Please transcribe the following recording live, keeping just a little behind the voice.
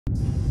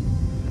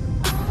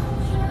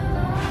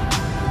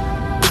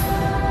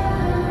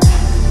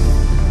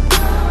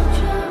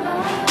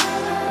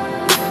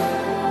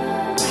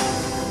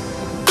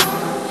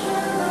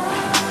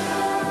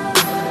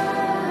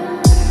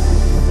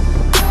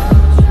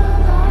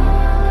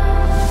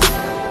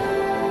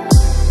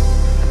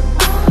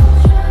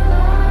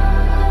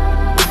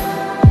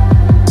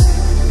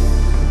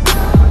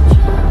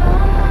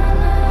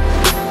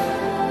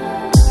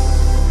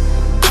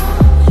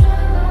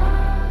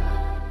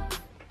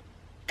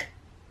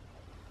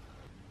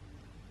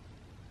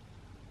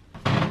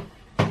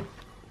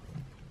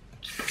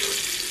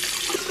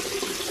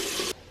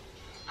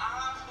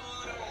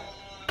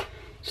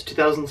So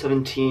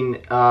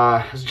 2017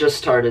 has just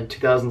started.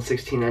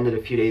 2016 ended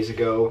a few days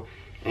ago,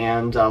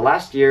 and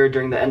last year,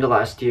 during the end of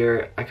last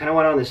year, I kind of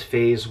went on this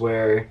phase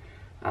where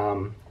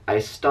I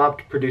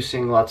stopped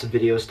producing lots of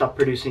videos, stopped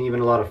producing even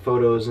a lot of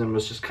photos, and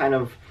was just kind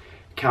of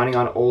counting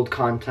on old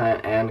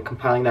content and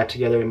compiling that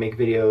together to make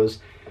videos.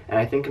 And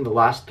I think in the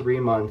last 3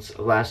 months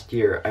of last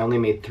year, I only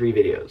made 3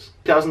 videos.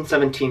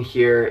 2017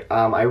 here,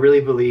 I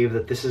really believe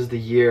that this is the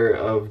year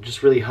of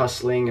just really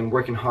hustling and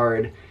working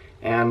hard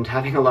and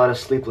having a lot of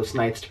sleepless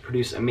nights to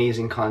produce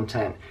amazing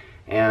content.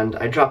 And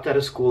I dropped out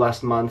of school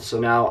last month, so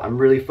now I'm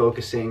really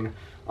focusing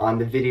on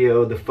the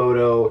video, the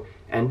photo,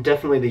 and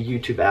definitely the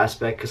YouTube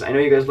aspect, because I know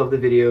you guys love the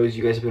videos,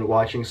 you guys have been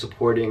watching,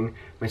 supporting,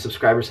 my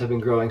subscribers have been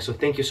growing, so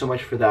thank you so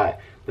much for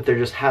that. But there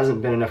just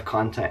hasn't been enough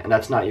content, and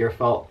that's not your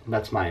fault,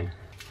 that's mine.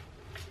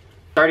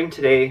 Starting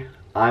today,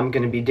 I'm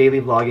going to be daily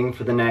vlogging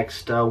for the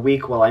next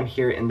week while I'm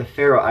here in the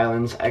Faroe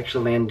Islands. I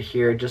actually landed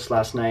here just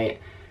last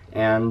night,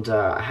 and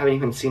I haven't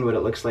even seen what it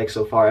looks like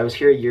so far. I was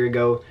here a year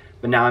ago,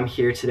 but now I'm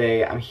here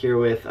today. I'm here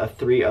with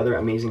 3 other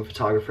amazing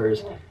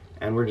photographers,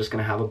 and we're just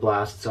going to have a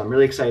blast. So I'm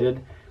really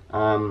excited.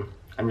 I'm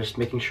just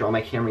making sure all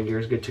my camera gear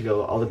is good to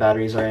go, all the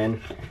batteries are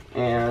in,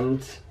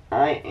 and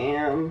I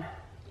am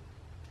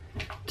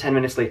 10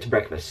 minutes late to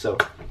breakfast, so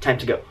time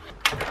to go.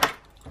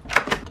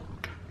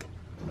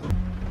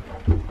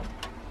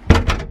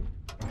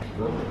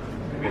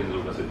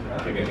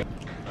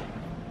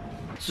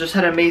 So just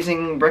had an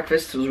amazing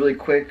breakfast. It was really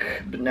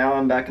quick, but now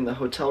I'm back in the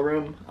hotel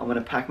room. I'm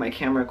gonna pack my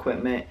camera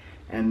equipment,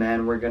 and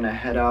then we're gonna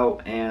head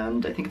out,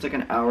 and I think it's like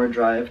an hour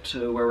drive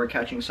to where we're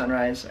catching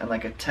sunrise and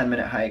like a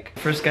 10-minute hike.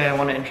 First guy I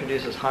want to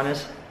introduce is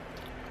Hannes.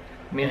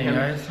 Me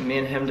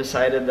and him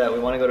decided that we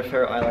want to go to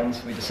Faroe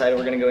Islands. We decided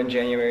we're gonna go in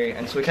January,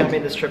 and so we kind of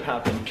made this trip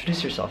happen.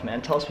 Introduce yourself,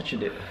 man. Tell us what you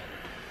do.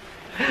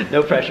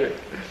 No pressure.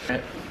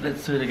 Right,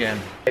 let's do it again.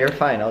 You're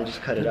fine. I'll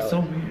just cut it out. It's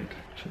so weird.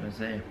 What should I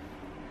say?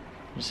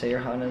 Just say you're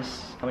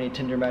Hannes. How many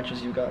Tinder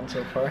matches you've gotten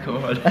so far? Come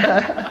on.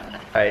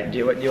 Alright, do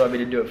you want me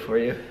to do it for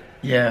you?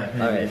 Yeah.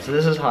 Alright, so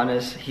this is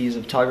Hannes. He's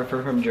a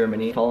photographer from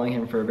Germany. Following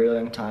him for a very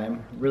long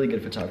time. Really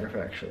good photographer,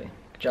 actually.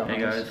 Good job, Hey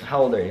Hannes. guys.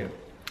 How old are you?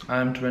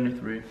 I'm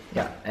 23.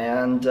 Yeah,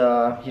 and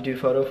you do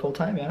photo full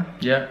time, yeah?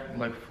 Yeah,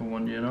 like for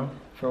 1 year now.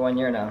 For 1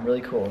 year now,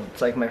 really cool.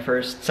 It's like my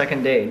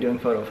second day doing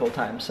photo full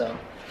time, so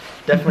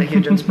definitely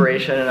huge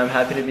inspiration, and I'm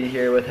happy to be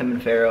here with him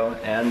and Faroe.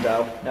 And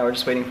now we're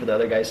just waiting for the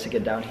other guys to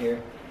get down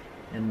here,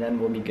 and then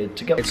we'll be good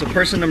to go. So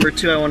person number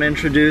 2 I want to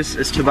introduce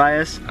is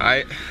Tobias.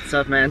 Hi. What's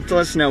up, man? Let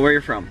us know where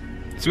you're from.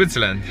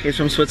 Switzerland. He's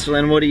from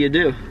Switzerland. What do you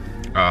do?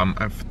 I'm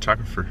a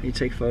photographer. You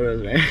take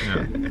photos, right?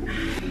 Yeah.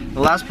 The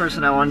last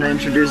person I wanted to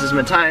introduce is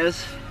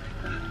Matthias.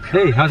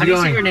 Hey, how's How it do you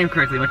going? say your name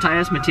correctly?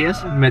 Matthias?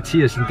 Matthias?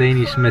 Matthias in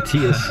Danish,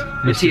 Matthias.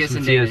 Matthias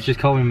in Danish.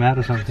 Just call me Matt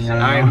or something, I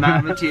don't Alright, know.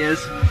 Matt,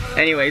 Matthias.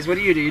 Anyways, what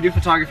do? You do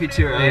photography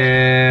too,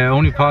 right?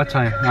 Only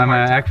part-time. I'm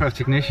an aircraft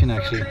technician,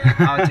 actually.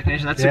 Oh, a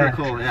technician, that's super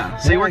cool, yeah.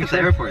 So you work at the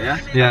airport, yeah?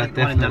 Yeah, One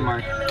definitely. in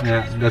Denmark.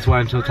 Yeah, that's why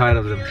I'm so tired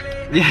of them.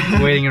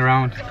 Yeah. Waiting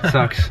around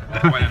sucks.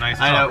 Quite a nice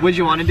I know. job. Would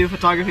you want to do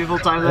photography full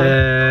time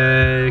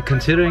though?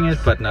 Considering it,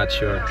 but not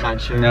sure.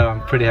 Not sure. No,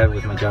 I'm pretty happy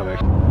with my job,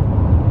 actually.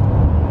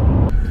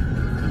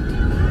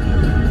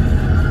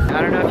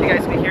 I don't know if you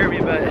guys can hear me,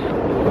 but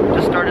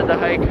just started the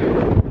hike.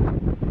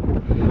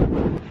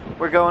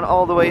 We're going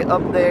all the way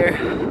up there,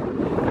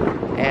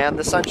 and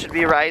the sun should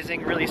be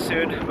rising really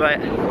soon, but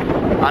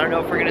I don't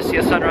know if we're gonna see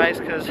a sunrise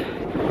because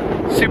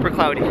it's super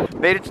cloudy.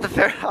 Made it to the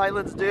Faroe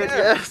Islands, dude.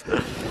 Yes.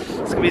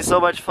 It's gonna be so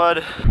much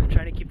fun. I'm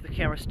trying to keep the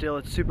camera still.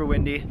 It's super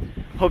windy.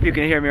 Hope you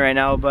can hear me right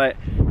now, but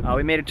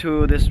we made it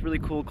to this really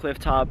cool cliff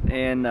top,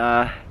 and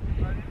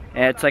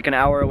it's like an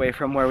hour away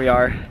from where we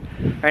are.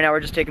 Right now we're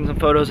just taking some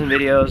photos and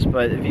videos,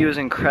 but the view is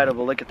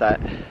incredible. Look at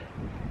that.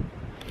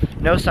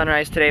 No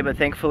sunrise today, but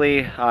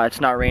thankfully it's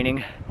not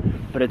raining,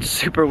 but it's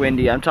super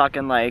windy. I'm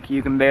talking like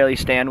you can barely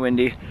stand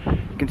windy.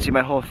 You can see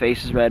my whole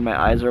face is red, my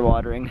eyes are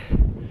watering.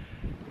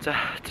 It's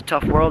a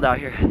tough world out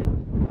here.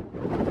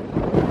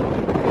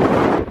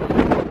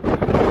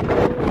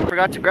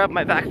 Forgot to grab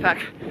my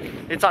backpack.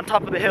 It's on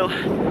top of the hill,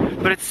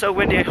 but it's so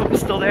windy. I hope it's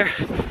still there.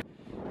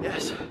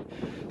 Yes,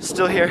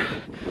 still here.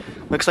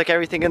 Looks like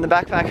everything in the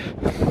backpack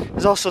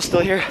is also still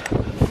here.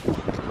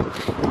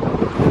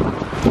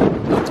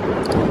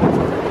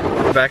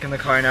 We're back in the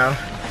car now.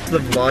 The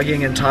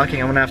vlogging and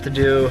talking I'm gonna have to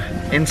do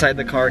inside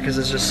the car because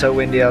it's just so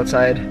windy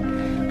outside.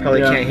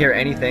 Probably can't hear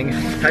anything.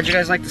 How'd you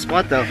guys like the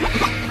spot though?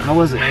 How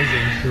was it?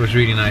 Amazing. It was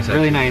really nice.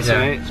 Really actually. nice, Yeah,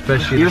 right?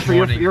 especially Your, this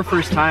morning. your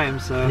first time,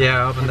 so.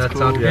 Yeah, up on that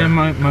cool. top. Yeah,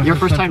 my Your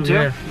first time too?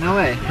 Yeah. No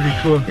way. Pretty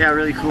cool. Yeah,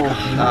 really cool.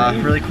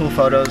 Really cool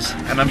photos,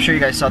 and I'm sure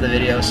you guys saw the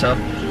video. So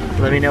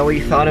let me know what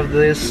you thought of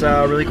this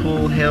really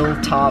cool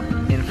hilltop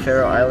in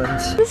Faroe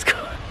Islands. Let's go.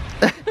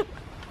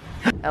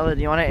 Ella,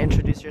 do you want to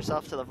introduce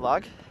yourself to the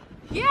vlog?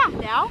 Yeah,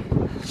 now.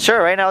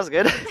 Sure, right now is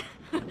good.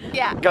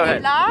 Yeah. Go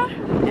ahead.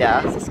 Hola,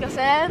 Yeah.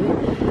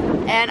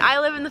 and I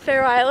live in the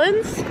Faroe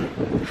Islands.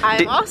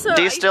 I'm also.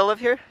 Do you still live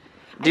here?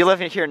 Do you live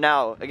here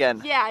now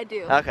again? Yeah, I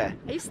do. Okay.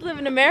 I used to live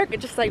in America,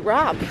 just like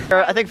Rob.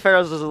 I think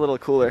Faroes is a little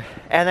cooler.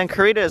 And then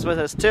Karita is with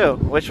us too,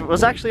 which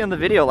was actually in the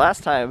video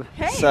last time.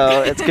 Hey.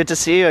 So it's good to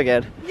see you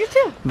again. You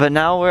too. But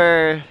now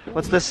we're,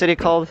 what's this city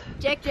called?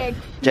 Jag.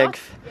 Jag.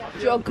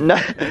 Jog. No,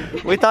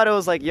 we thought it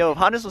was like Yov.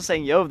 Hannes was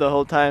saying Yov the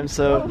whole time,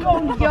 so.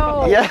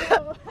 Yo. Yeah.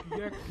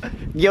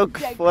 Yoke,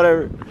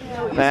 whatever.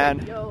 No,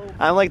 Man, yo.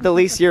 I'm like the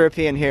least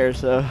European here,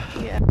 so.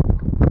 Yeah.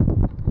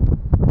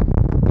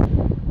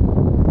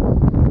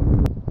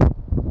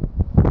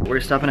 We're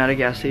stopping at a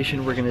gas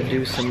station. We're gonna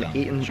do some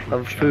eating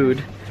of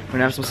food. We're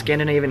gonna have some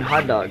Scandinavian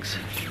hot dogs.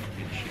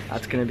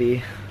 That's gonna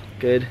be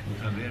good.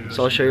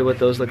 So I'll show you what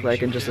those look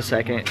like in just a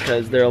second,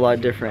 because they're a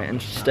lot different.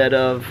 Instead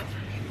of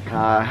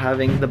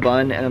having the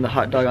bun and then the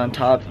hot dog on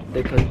top,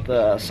 they put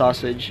the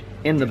sausage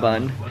in the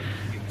bun.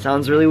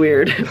 Sounds really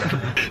weird.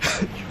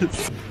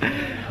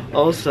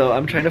 Also,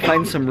 I'm trying to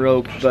find some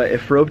rope, but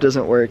if rope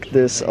doesn't work,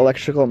 this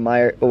electrical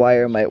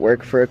wire might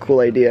work for a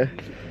cool idea.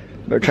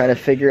 We're trying to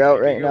figure out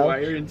right now.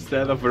 Wire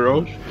instead of a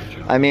rope.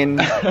 I mean,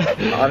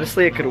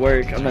 honestly, it could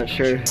work. I'm not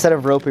sure. Instead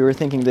of rope, we were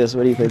thinking this.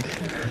 What do you think?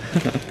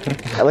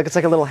 Look, it's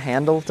like a little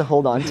handle to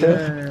hold on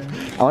to.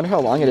 I wonder how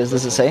long it is.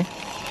 Does it say?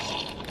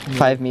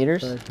 5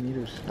 meters? 5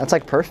 meters. That's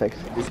like perfect.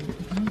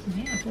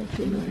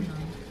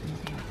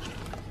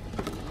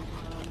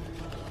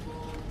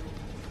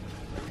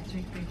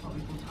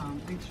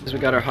 So we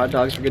got our hot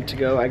dogs. We're good to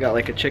go. I got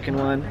like a chicken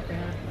one.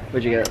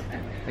 What'd you get?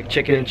 Like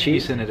chicken and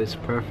cheese? In it is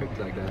perfect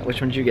like that.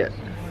 Which one did you get?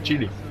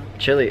 Chili.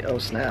 Chili. Oh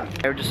snap.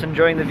 We're just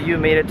enjoying the view.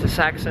 Made it to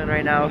Saxon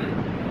right now.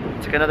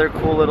 It's like another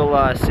cool little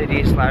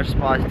city / spot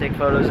to take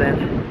photos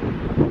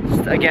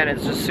in. Again,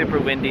 it's just super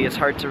windy. It's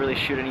hard to really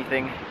shoot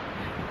anything.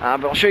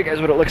 But I'll show you guys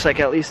what it looks like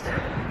at least.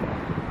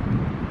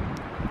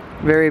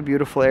 Very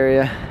beautiful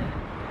area.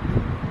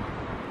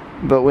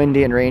 But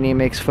windy and rainy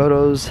makes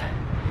photos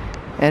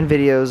and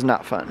videos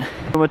not fun.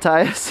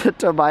 Matthias and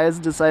Tobias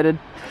decided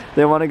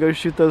they want to go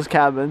shoot those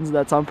cabins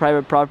that's on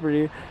private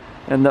property,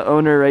 and the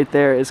owner right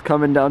there is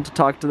coming down to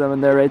talk to them,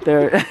 and they're right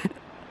there.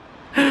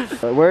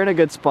 We're in a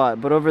good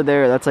spot, but over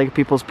there that's like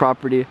people's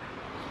property,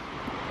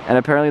 and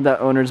apparently that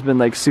owner's been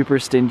like super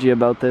stingy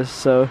about this,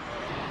 so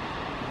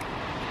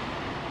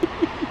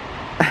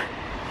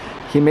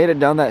he made it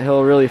down that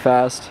hill really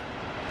fast.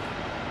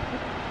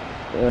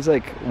 He's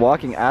like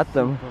walking at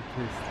them.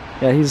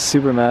 Yeah, he's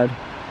super mad.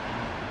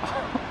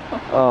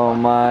 Oh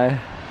my.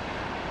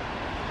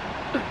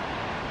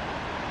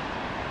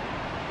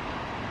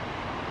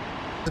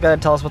 You gotta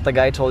tell us what the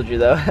guy told you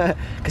though,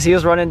 because he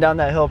was running down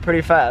that hill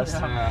pretty fast.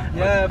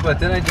 Yeah, but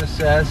then I just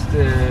asked.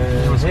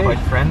 He was quite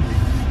friendly.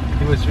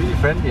 He was really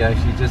friendly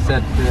actually. He just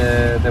said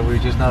that we're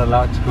just not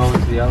allowed to go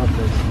to the other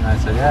place, and I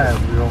said, yeah,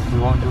 we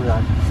won't do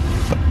that.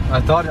 I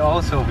thought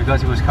also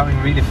because he was coming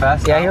really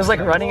fast. Yeah, he was like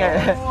running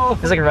at,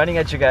 he was like running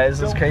at you guys.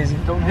 It was crazy.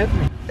 Don't hit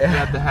me. He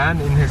had the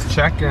hand in his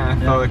check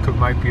and I thought it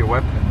might be a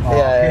weapon.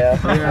 Yeah,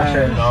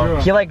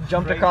 Sure. He like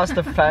jumped across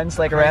the fence,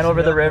 like ran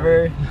over the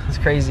river. It's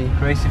crazy.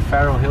 Crazy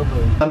Faroe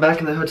hillbilly. I'm back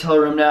in the hotel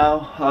room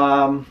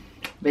now.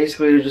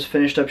 Basically, we just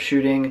finished up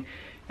shooting,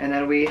 and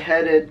then we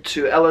headed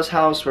to Ella's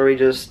house where we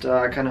just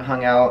kind of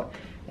hung out,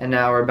 and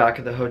now we're back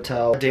at the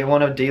hotel. Day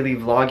 1 of daily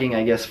vlogging,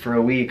 I guess, for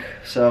a week.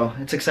 So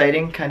it's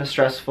exciting, kind of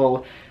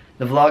stressful.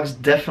 The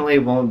vlogs definitely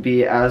won't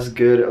be as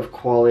good of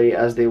quality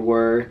as they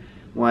were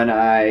when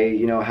I,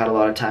 had a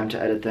lot of time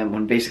to edit them,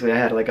 when basically I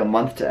had like a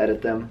month to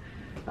edit them.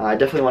 I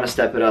definitely want to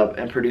step it up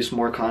and produce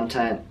more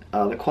content.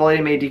 The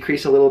quality may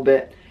decrease a little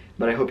bit,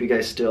 but I hope you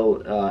guys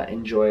still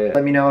enjoy it.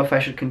 Let me know if I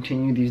should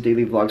continue these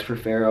daily vlogs for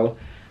Faroe.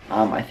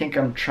 I think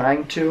I'm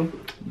trying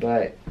to,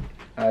 but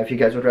if you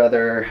guys would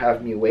rather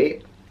have me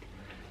wait,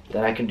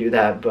 then I can do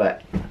that,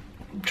 but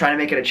I'm trying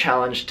to make it a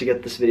challenge to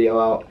get this video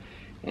out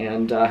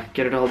and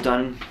get it all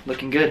done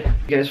looking good.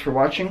 Thank you guys for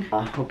watching.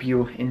 Hope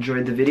you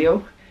enjoyed the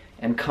video,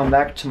 and come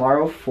back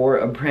tomorrow for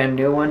a brand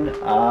new one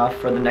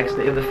for the next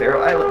day of the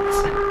Faroe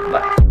Islands.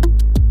 Bye.